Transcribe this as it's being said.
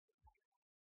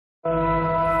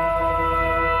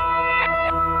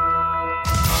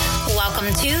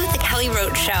Welcome to The Kelly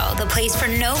Roach Show, the place for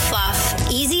no fluff,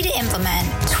 easy to implement,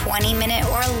 20-minute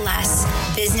or less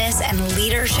business and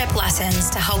leadership lessons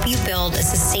to help you build a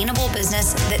sustainable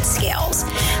business that scales.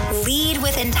 Lead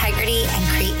with integrity and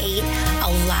create a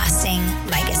lasting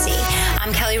legacy.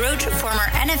 I'm Kelly Roach, former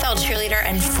NFL cheerleader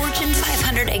and Fortune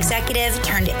 500 executive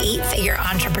turned 8-figure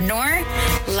entrepreneur.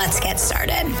 Let's get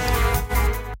started.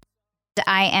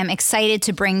 I am excited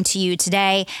to bring to you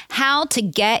today how to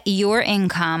get your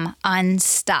income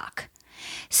unstuck.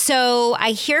 So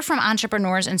I hear from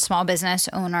entrepreneurs and small business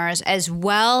owners, as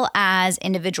well as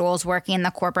individuals working in the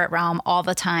corporate realm all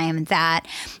the time, that,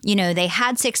 they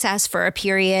had success for a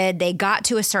period, they got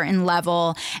to a certain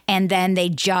level, and then they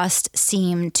just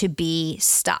seem to be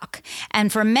stuck.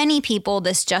 And for many people,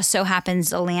 this just so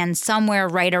happens to land somewhere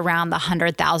right around the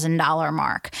 $100,000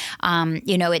 mark.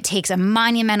 It takes a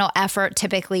monumental effort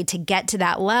typically to get to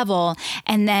that level.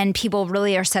 And then people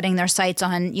really are setting their sights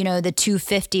on, the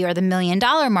 $250,000 or the $1 million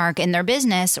mark in their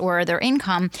business or their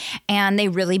income, and they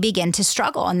really begin to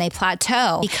struggle and they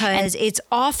plateau because it's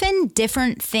often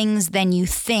different things than you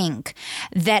think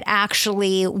that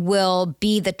actually will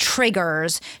be the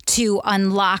triggers to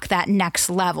unlock that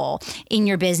next level in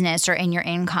your business or in your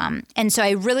income. And so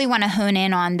I really want to hone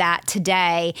in on that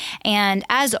today. And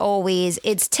as always,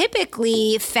 it's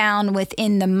typically found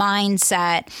within the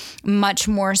mindset much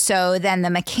more so than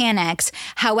the mechanics.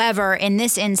 However, in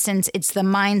this instance, it's the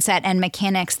mindset and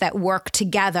mechanics that work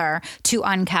together to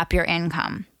uncap your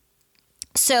income.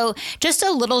 So just a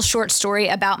little short story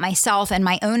about myself and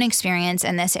my own experience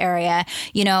in this area.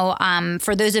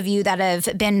 For those of you that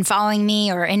have been following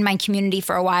me or in my community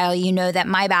for a while, you know that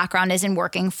my background is in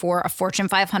working for a Fortune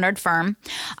 500 firm.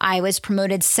 I was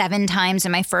promoted 7 times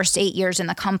in my first 8 years in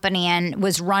the company and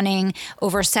was running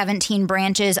over 17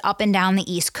 branches up and down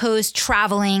the East Coast,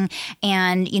 traveling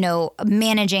and,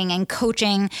 managing and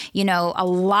coaching, a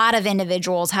lot of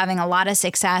individuals, having a lot of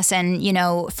success. And,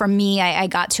 for me, I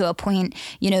got to a point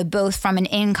both from an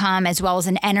income as well as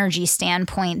an energy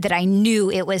standpoint that I knew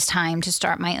it was time to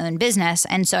start my own business.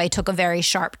 And so I took a very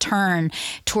sharp turn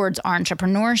towards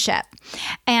entrepreneurship.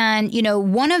 And,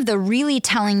 one of the really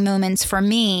telling moments for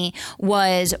me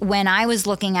was when I was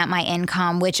looking at my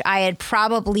income, which I had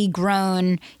probably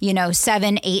grown,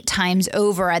 7-8 times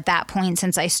over at that point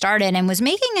since I started and was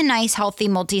making a nice, healthy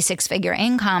multi-6-figure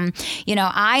income.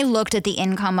 I looked at the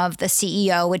income of the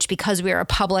CEO, which because we are a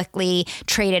publicly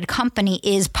traded company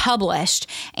is published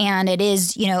and it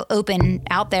is, open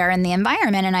out there in the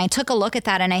environment. And I took a look at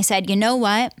that and I said, you know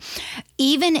what?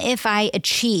 Even if I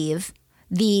achieve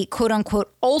the quote unquote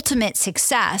ultimate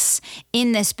success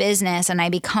in this business and I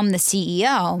become the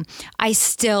CEO, I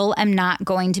still am not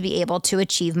going to be able to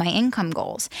achieve my income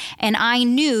goals. And I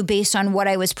knew based on what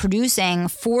I was producing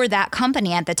for that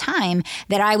company at the time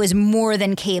that I was more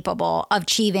than capable of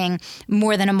achieving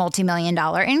more than a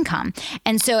multi-million-dollar income.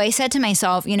 And so I said to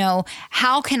myself,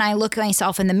 how can I look at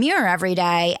myself in the mirror every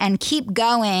day and keep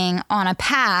going on a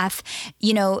path,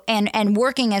 and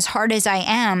working as hard as I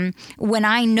am when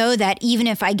I know that even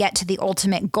if I get to the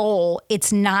ultimate goal,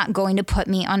 it's not going to put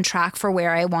me on track for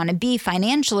where I want to be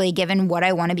financially, given what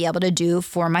I want to be able to do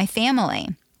for my family.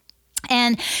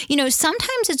 And,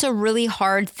 sometimes it's a really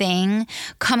hard thing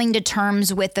coming to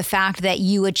terms with the fact that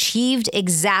you achieved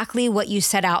exactly what you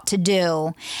set out to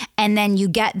do. And then you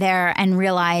get there and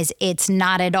realize it's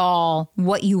not at all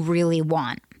what you really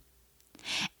want.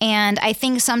 And I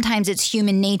think sometimes it's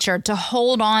human nature to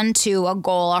hold on to a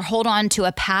goal or hold on to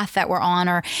a path that we're on,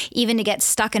 or even to get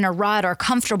stuck in a rut or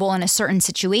comfortable in a certain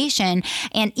situation.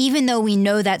 And even though we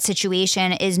know that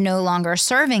situation is no longer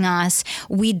serving us,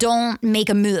 we don't make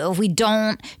a move. We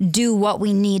don't do what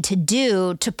we need to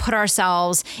do to put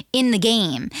ourselves in the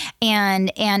game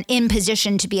and in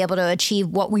position to be able to achieve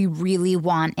what we really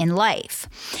want in life.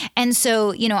 And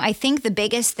so, I think the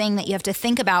biggest thing that you have to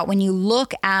think about when you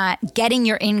look at getting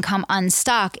your income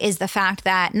unstuck is the fact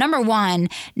that, number one,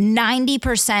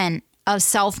 90% of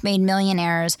self-made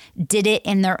millionaires did it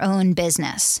in their own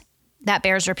business. That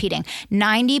bears repeating.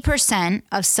 90%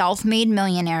 of self-made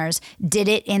millionaires did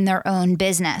it in their own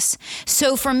business.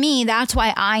 So for me, that's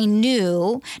why I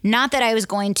knew, not that I was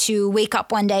going to wake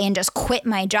up one day and just quit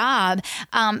my job,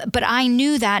 but I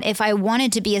knew that if I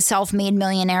wanted to be a self-made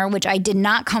millionaire, which I did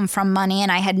not come from money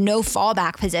and I had no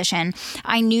fallback position,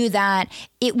 I knew that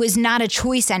it was not a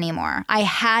choice anymore. I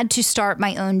had to start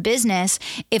my own business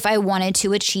if I wanted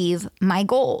to achieve my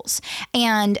goals.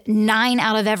 And 9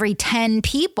 out of every 10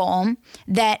 people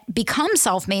that become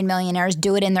self-made millionaires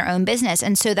do it in their own business.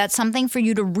 And so that's something for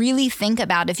you to really think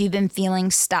about if you've been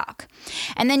feeling stuck.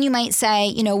 And then you might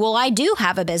say, well, I do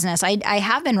have a business. I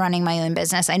have been running my own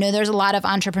business. I know there's a lot of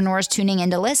entrepreneurs tuning in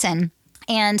to listen.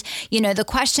 And, the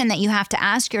question that you have to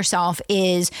ask yourself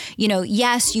is,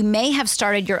 yes, you may have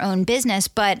started your own business,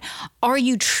 but are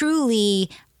you truly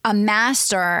a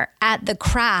master at the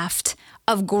craft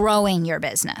of growing your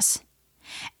business?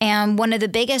 And one of the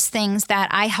biggest things that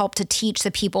I help to teach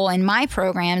the people in my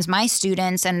programs, my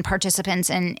students and participants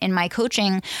in my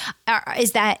coaching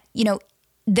is that,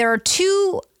 there are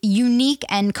two unique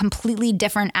and completely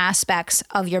different aspects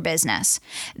of your business.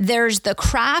 There's the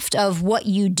craft of what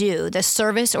you do, the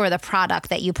service or the product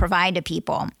that you provide to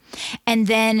people. And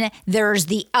then there's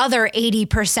the other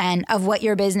 80% of what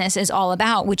your business is all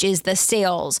about, which is the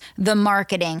sales, the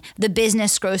marketing, the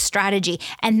business growth strategy.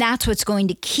 And that's what's going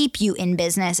to keep you in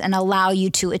business and allow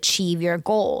you to achieve your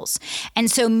goals.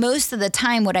 And so most of the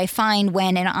time, what I find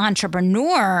when an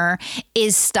entrepreneur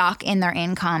is stuck in their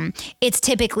income, it's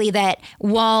typically that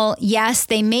while, yes,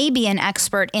 they may be an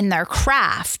expert in their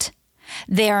craft,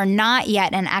 they are not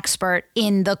yet an expert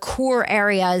in the core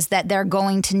areas that they're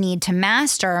going to need to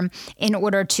master in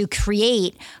order to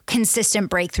create consistent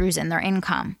breakthroughs in their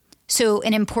income. So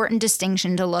an important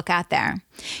distinction to look at there.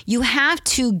 You have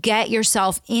to get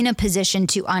yourself in a position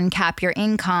to uncap your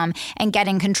income and get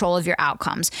in control of your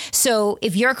outcomes. So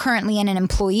if you're currently an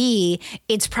employee,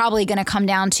 it's probably going to come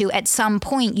down to at some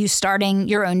point you starting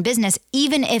your own business,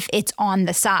 even if it's on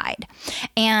the side.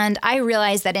 And I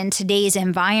realize that in today's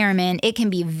environment, it can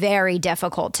be very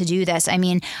difficult to do this. I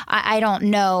mean, I don't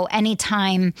know any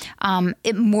time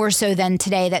more so than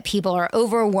today that people are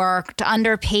overworked,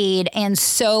 underpaid, and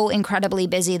so incredibly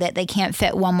busy that they can't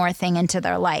fit one more thing into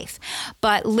their life.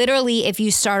 But literally, if you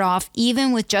start off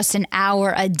even with just an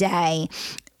hour a day,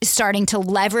 starting to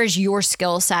leverage your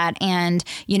skill set and,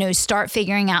 start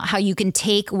figuring out how you can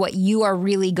take what you are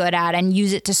really good at and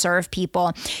use it to serve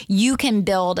people, you can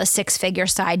build a 6-figure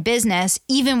side business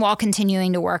even while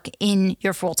continuing to work in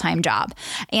your full-time job.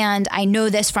 And I know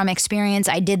this from experience.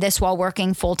 I did this while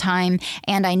working full-time,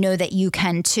 and I know that you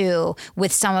can too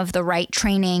with some of the right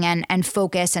training and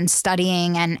focus and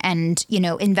studying and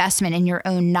investment in your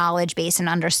own knowledge base and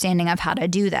understanding of how to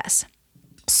do this.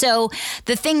 So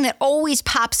the thing that always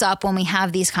pops up when we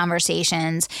have these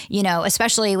conversations,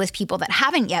 especially with people that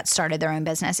haven't yet started their own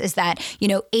business, is that,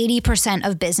 80%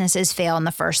 of businesses fail in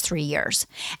the first 3 years.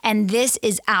 And this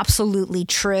is absolutely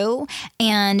true.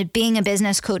 And being a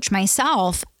business coach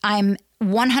myself, I'm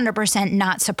 100%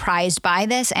 not surprised by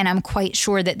this, and I'm quite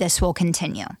sure that this will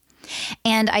continue.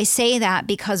 And I say that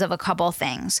because of a couple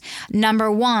things.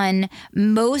 Number one,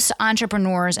 most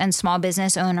entrepreneurs and small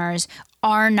business owners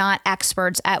are not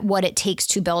experts at what it takes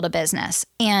to build a business,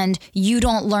 and you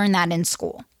don't learn that in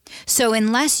school. So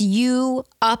unless you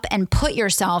up and put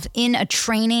yourself in a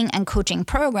training and coaching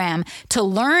program to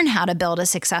learn how to build a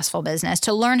successful business,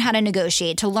 to learn how to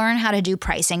negotiate, to learn how to do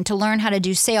pricing, to learn how to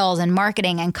do sales and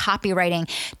marketing and copywriting,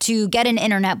 to get an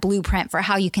internet blueprint for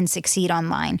how you can succeed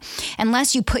online,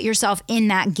 unless you put yourself in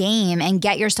that game and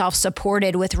get yourself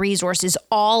supported with resources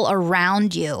all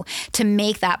around you to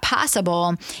make that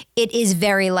possible, it is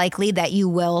very likely that you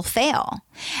will fail.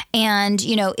 And,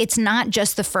 it's not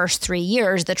just the first 3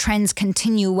 years. The trends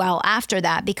continue well after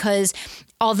that, because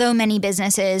although many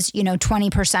businesses,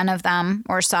 20% of them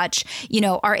or such,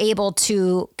 are able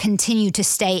to continue to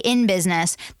stay in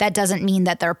business, that doesn't mean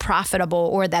that they're profitable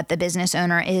or that the business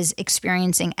owner is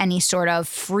experiencing any sort of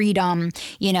freedom,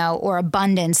 or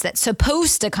abundance that's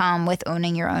supposed to come with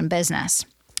owning your own business.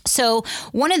 So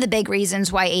one of the big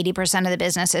reasons why 80% of the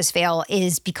businesses fail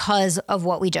is because of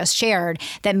what we just shared,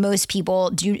 that most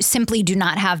people simply do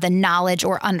not have the knowledge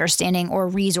or understanding or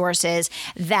resources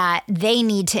that they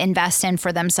need to invest in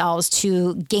for themselves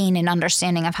to gain an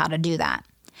understanding of how to do that.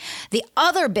 The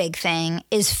other big thing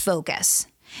is focus.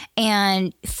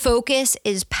 And focus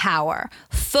is power.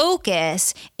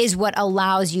 Focus is what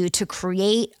allows you to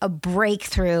create a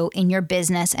breakthrough in your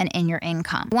business and in your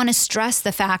income. I want to stress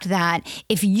the fact that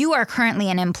if you are currently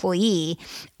an employee,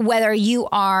 whether you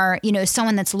are,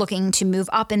 someone that's looking to move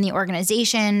up in the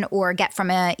organization or get from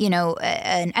an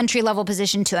entry-level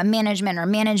position to a management or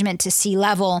management to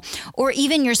C-level, or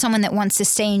even you're someone that wants to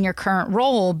stay in your current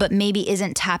role but maybe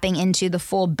isn't tapping into the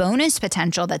full bonus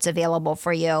potential that's available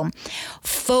for you,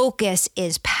 focus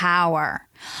is power.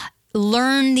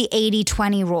 Learn the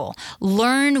 80-20 rule.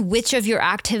 Learn which of your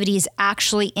activities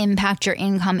actually impact your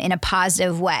income in a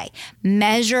positive way.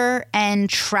 Measure and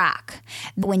track.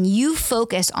 When you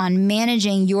focus on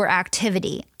managing your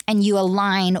activity and you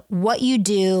align what you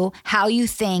do, how you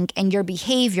think, and your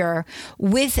behavior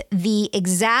with the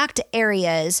exact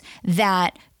areas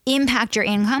that impact your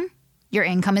income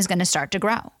is going to start to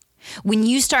grow. When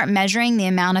you start measuring the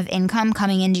amount of income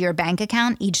coming into your bank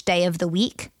account each day of the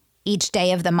week, each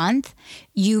day of the month,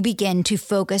 you begin to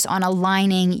focus on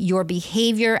aligning your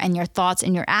behavior and your thoughts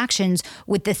and your actions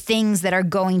with the things that are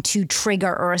going to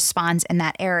trigger a response in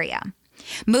that area.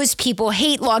 Most people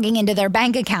hate logging into their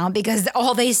bank account because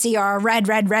all they see are red,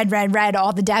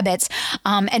 all the debits,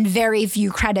 and very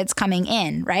few credits coming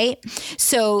in, right?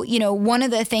 So, one of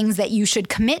the things that you should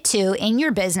commit to in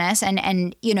your business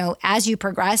and as you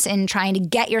progress in trying to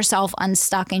get yourself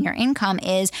unstuck in your income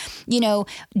is,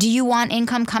 do you want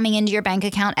income coming into your bank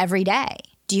account every day?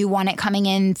 Do you want it coming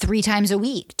in 3 times a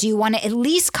week? Do you want it at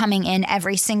least coming in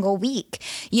every single week?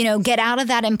 Get out of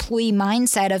that employee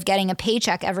mindset of getting a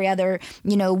paycheck every other,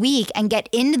 week and get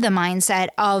into the mindset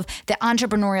of the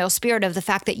entrepreneurial spirit of the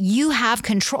fact that you have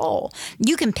control.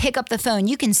 You can pick up the phone.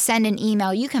 You can send an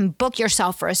email. You can book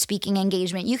yourself for a speaking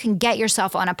engagement. You can get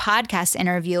yourself on a podcast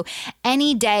interview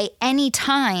any day, any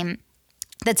time.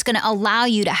 That's going to allow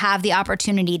you to have the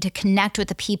opportunity to connect with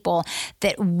the people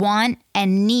that want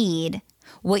and need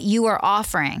what you are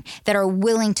offering, that are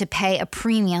willing to pay a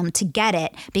premium to get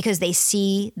it because they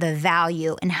see the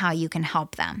value in how you can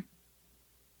help them.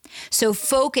 So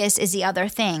focus is the other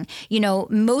thing.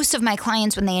 Most of my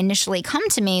clients, when they initially come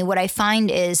to me, what I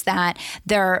find is that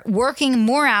they're working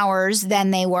more hours than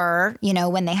they were,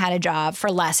 when they had a job for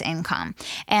less income.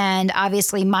 And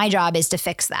obviously my job is to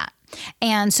fix that.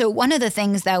 And so one of the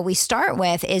things that we start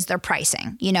with is their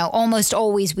pricing. Almost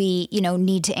always we,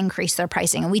 need to increase their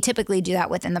pricing. And we typically do that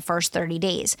within the first 30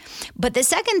 days. But the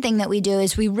second thing that we do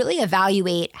is we really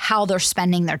evaluate how they're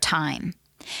spending their time.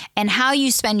 And how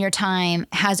you spend your time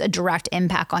has a direct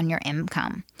impact on your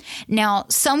income. Now,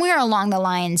 somewhere along the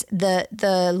lines,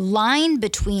 the line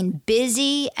between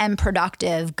busy and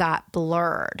productive got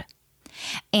blurred.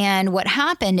 And what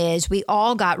happened is we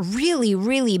all got really,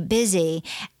 really busy,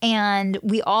 and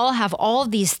we all have all of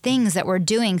these things that we're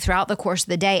doing throughout the course of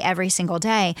the day, every single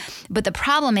day. But the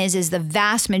problem is the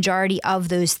vast majority of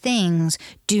those things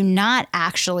do not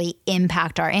actually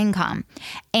impact our income.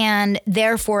 And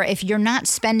therefore, if you're not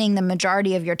spending the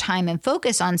majority of your time and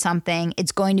focus on something,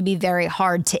 it's going to be very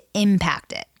hard to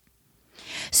impact it.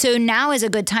 So now is a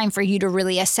good time for you to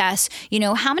really assess,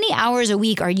 how many hours a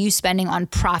week are you spending on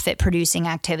profit producing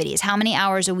activities? How many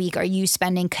hours a week are you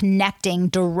spending connecting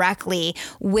directly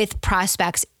with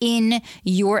prospects in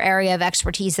your area of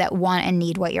expertise that want and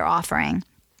need what you're offering?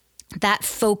 That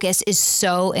focus is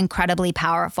so incredibly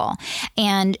powerful.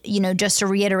 And, just to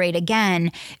reiterate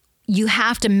again, you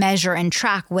have to measure and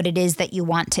track what it is that you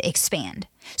want to expand.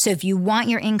 So if you want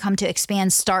your income to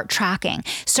expand, start tracking.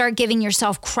 Start giving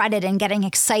yourself credit and getting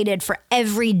excited for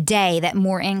every day that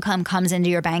more income comes into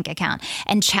your bank account.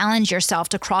 And challenge yourself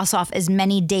to cross off as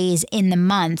many days in the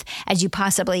month as you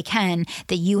possibly can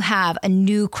that you have a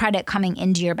new credit coming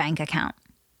into your bank account.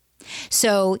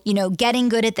 So, getting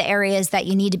good at the areas that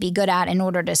you need to be good at in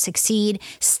order to succeed,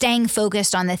 staying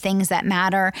focused on the things that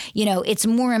matter. It's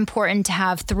more important to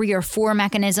have 3 or 4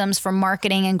 mechanisms for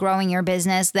marketing and growing your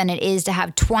business than it is to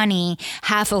have 20,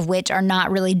 half of which are not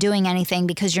really doing anything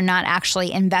because you're not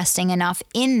actually investing enough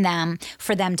in them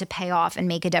for them to pay off and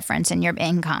make a difference in your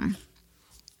income.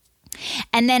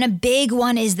 And then a big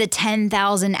one is the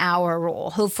 10,000 hour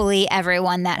rule. Hopefully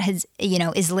everyone that has,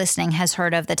 is listening has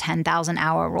heard of the 10,000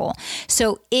 hour rule.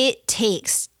 So it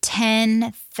takes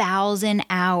 10,000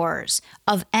 hours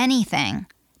of anything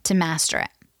to master it.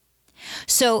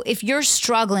 So if you're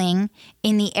struggling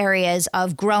in the areas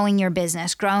of growing your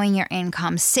business, growing your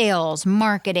income, sales,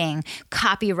 marketing,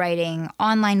 copywriting,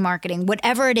 online marketing,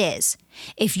 whatever it is,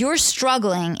 if you're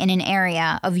struggling in an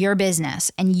area of your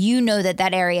business and you know that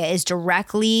that area is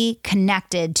directly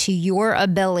connected to your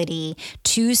ability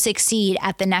to succeed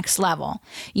at the next level,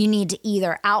 you need to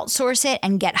either outsource it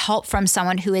and get help from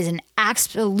someone who is an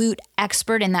absolute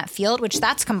expert in that field, which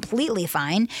that's completely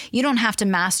fine. You don't have to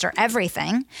master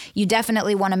everything. You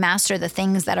definitely want to master the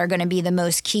things that are going to be the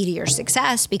most key to your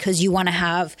success because you want to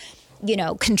have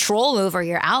control over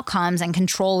your outcomes and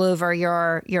control over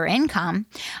your income.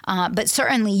 But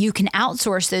certainly you can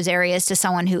outsource those areas to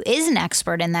someone who is an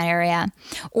expert in that area.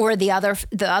 Or the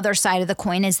other side of the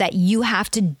coin is that you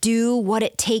have to do what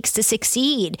it takes to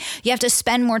succeed. You have to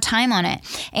spend more time on it.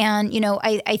 And,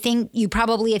 I think you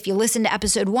probably, if you listen to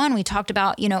episode 1, we talked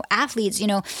about, athletes,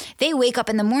 they wake up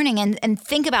in the morning and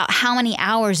think about how many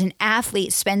hours an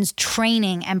athlete spends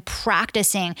training and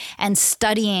practicing and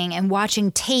studying and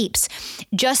watching tapes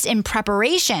just in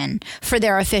preparation for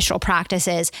their official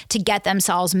practices to get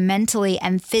themselves mentally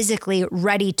and physically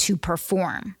ready to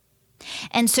perform.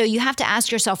 And so you have to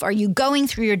ask yourself, are you going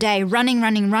through your day running,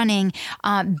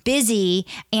 busy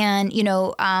and,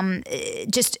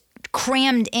 just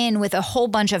crammed in with a whole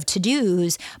bunch of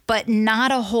to-dos, but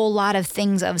not a whole lot of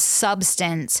things of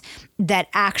substance that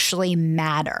actually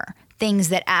matter. Things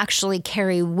that actually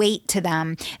carry weight to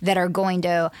them that are going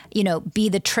to, be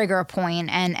the trigger point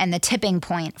and the tipping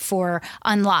point for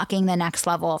unlocking the next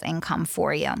level of income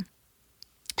for you.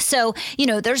 So,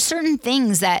 there's certain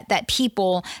things that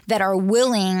people that are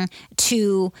willing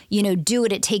to, do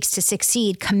what it takes to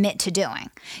succeed, commit to doing.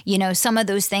 Some of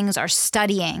those things are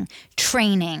studying,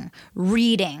 training,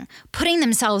 reading, putting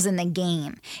themselves in the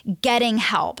game, getting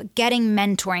help, getting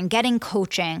mentoring, getting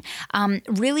coaching,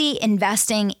 really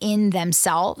investing in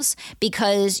themselves,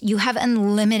 because you have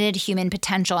unlimited human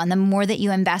potential. And the more that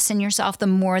you invest in yourself, the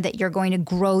more that you're going to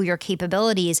grow your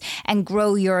capabilities and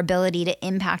grow your ability to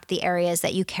impact the areas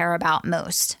that you care about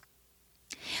most.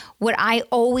 What I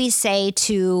always say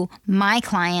to my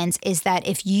clients is that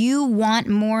if you want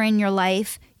more in your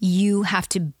life, you have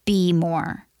to be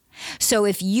more. So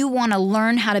if you want to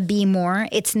learn how to be more,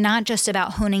 it's not just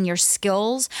about honing your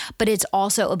skills, but it's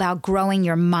also about growing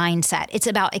your mindset. It's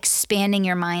about expanding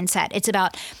your mindset. It's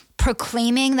about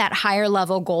proclaiming that higher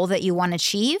level goal that you want to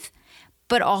achieve,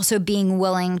 but also being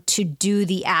willing to do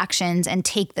the actions and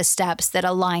take the steps that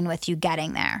align with you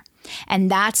getting there. And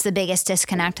that's the biggest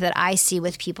disconnect that I see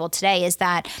with people today, is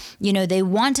that, they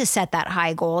want to set that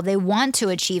high goal. They want to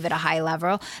achieve at a high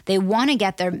level. They want to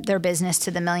get their business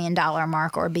to the $1 million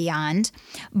mark or beyond,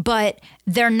 but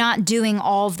they're not doing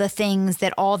all of the things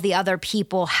that all the other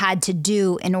people had to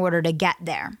do in order to get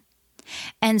there.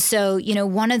 And so,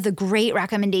 one of the great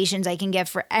recommendations I can give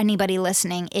for anybody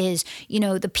listening is,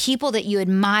 the people that you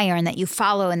admire and that you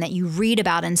follow and that you read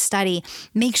about and study,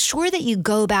 make sure that you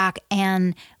go back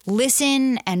and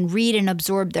listen and read and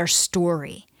absorb their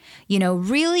story.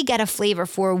 Really get a flavor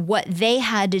for what they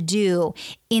had to do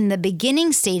in the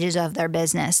beginning stages of their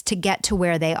business to get to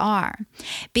where they are.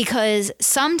 Because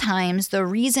sometimes the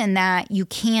reason that you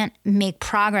can't make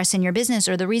progress in your business,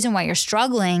 or the reason why you're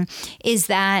struggling, is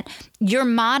that you're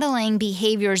modeling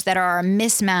behaviors that are a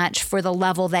mismatch for the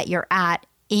level that you're at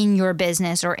in your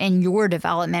business or in your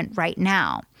development right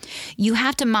now. You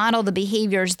have to model the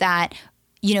behaviors that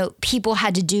people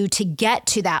had to do to get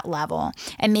to that level,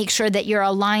 and make sure that you're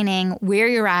aligning where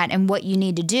you're at and what you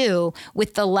need to do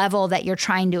with the level that you're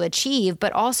trying to achieve,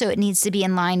 but also it needs to be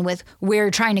in line with where you're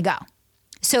trying to go.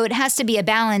 So it has to be a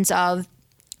balance of,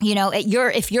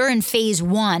 if you're in phase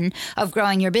 1 of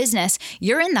growing your business,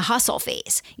 you're in the hustle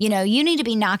phase. You need to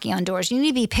be knocking on doors. You need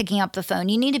to be picking up the phone.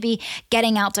 You need to be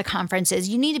getting out to conferences.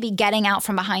 You need to be getting out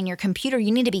from behind your computer.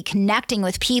 You need to be connecting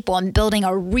with people and building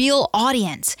a real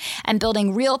audience and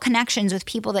building real connections with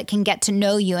people that can get to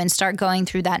know you and start going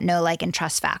through that know, like, and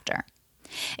trust factor.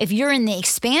 If you're in the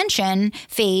expansion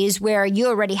phase where you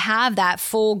already have that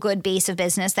full good base of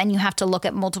business, then you have to look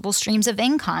at multiple streams of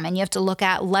income, and you have to look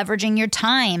at leveraging your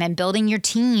time and building your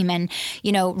team and,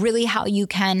 really how you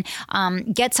can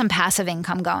get some passive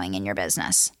income going in your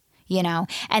business.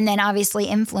 And then obviously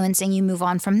influencing, you move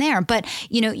on from there. But,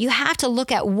 you have to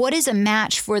look at what is a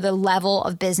match for the level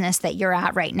of business that you're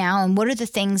at right now, and what are the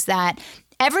things that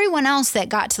everyone else that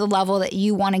got to the level that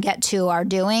you want to get to are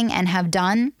doing and have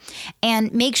done,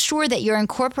 and make sure that you're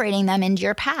incorporating them into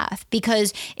your path.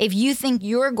 Because if you think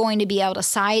you're going to be able to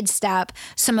sidestep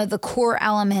some of the core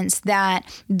elements that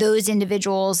those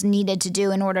individuals needed to do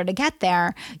in order to get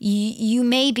there, you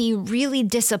may be really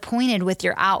disappointed with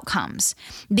your outcomes,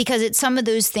 because it's some of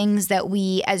those things that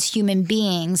we as human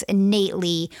beings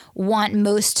innately want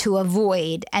most to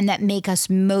avoid and that make us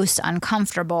most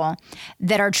uncomfortable,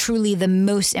 that are truly the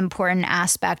most important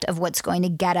aspect of what's going to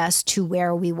get us to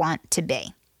where we want to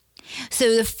be.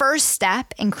 So the first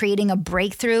step in creating a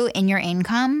breakthrough in your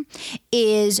income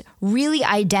is really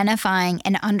identifying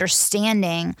and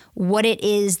understanding what it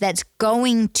is that's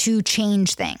going to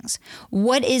change things.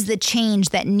 What is the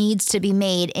change that needs to be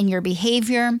made in your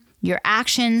behavior, your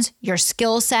actions, your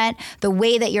skill set, the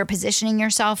way that you're positioning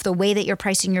yourself, the way that you're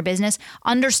pricing your business?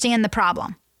 Understand the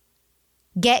problem.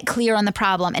 Get clear on the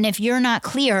problem. And if you're not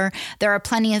clear, there are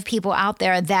plenty of people out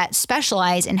there that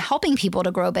specialize in helping people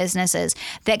to grow businesses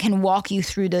that can walk you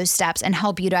through those steps and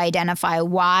help you to identify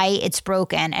why it's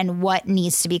broken and what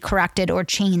needs to be corrected or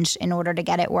changed in order to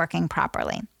get it working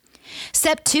properly.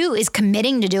 Step 2 is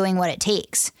committing to doing what it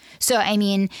takes. So,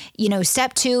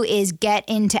 step 2 is get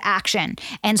into action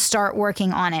and start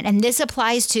working on it. And this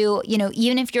applies to,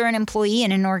 even if you're an employee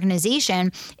in an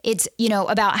organization, it's,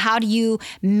 about how do you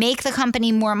make the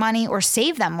company more money or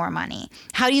save them more money?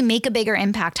 How do you make a bigger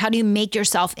impact? How do you make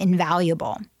yourself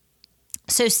invaluable?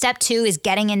 So step 2 is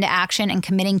getting into action and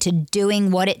committing to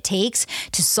doing what it takes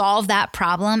to solve that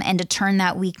problem and to turn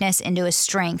that weakness into a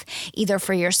strength, either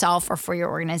for yourself or for your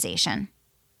organization.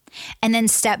 And then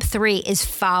step 3 is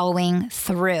following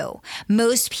through.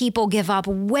 Most people give up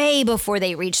way before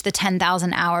they reach the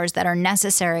 10,000 hours that are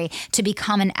necessary to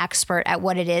become an expert at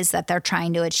what it is that they're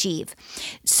trying to achieve.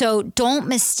 So don't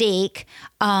mistake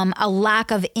a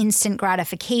lack of instant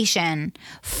gratification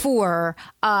for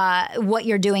what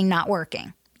you're doing not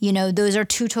working. Those are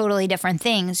two totally different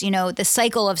things. The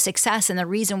cycle of success and the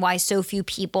reason why so few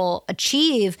people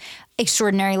achieve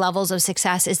extraordinary levels of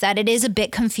success is that it is a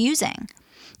bit confusing.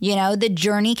 The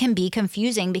journey can be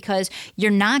confusing because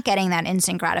you're not getting that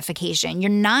instant gratification.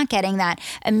 You're not getting that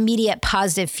immediate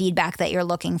positive feedback that you're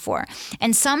looking for.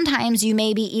 And sometimes you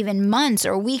may be even months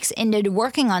or weeks into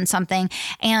working on something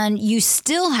and you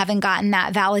still haven't gotten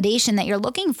that validation that you're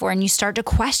looking for. And you start to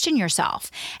question yourself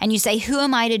and you say, who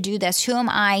am I to do this? Who am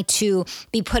I to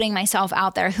be putting myself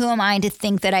out there? Who am I to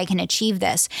think that I can achieve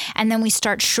this? And then we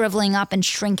start shriveling up and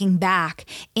shrinking back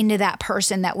into that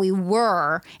person that we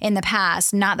were in the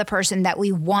past, not the person that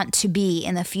we want to be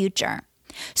in the future.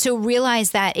 So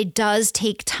realize that it does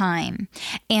take time.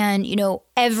 And,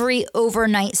 every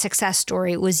overnight success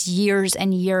story was years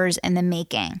and years in the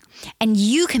making. And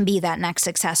you can be that next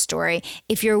success story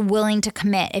if you're willing to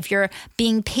commit, if you're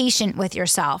being patient with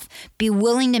yourself, be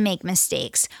willing to make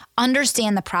mistakes,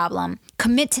 understand the problem,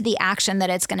 commit to the action that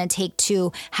it's going to take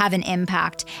to have an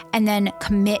impact, and then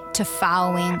commit to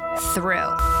following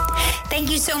through. Thank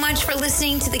you so much for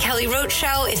listening to The Kelly Roach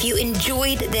Show. If you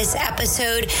enjoyed this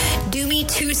episode, do me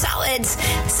 2 solids.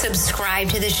 Subscribe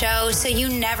to the show so you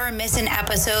never miss an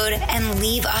episode, and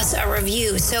leave us a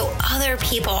review so other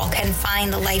people can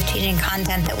find the life-changing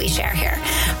content that we share here.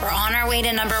 We're on our way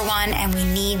to number 1, and we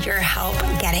need your help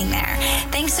getting there.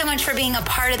 Thanks so much for being a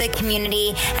part of the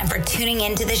community and for tuning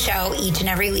into the show each and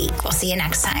every week. We'll see you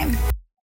next time.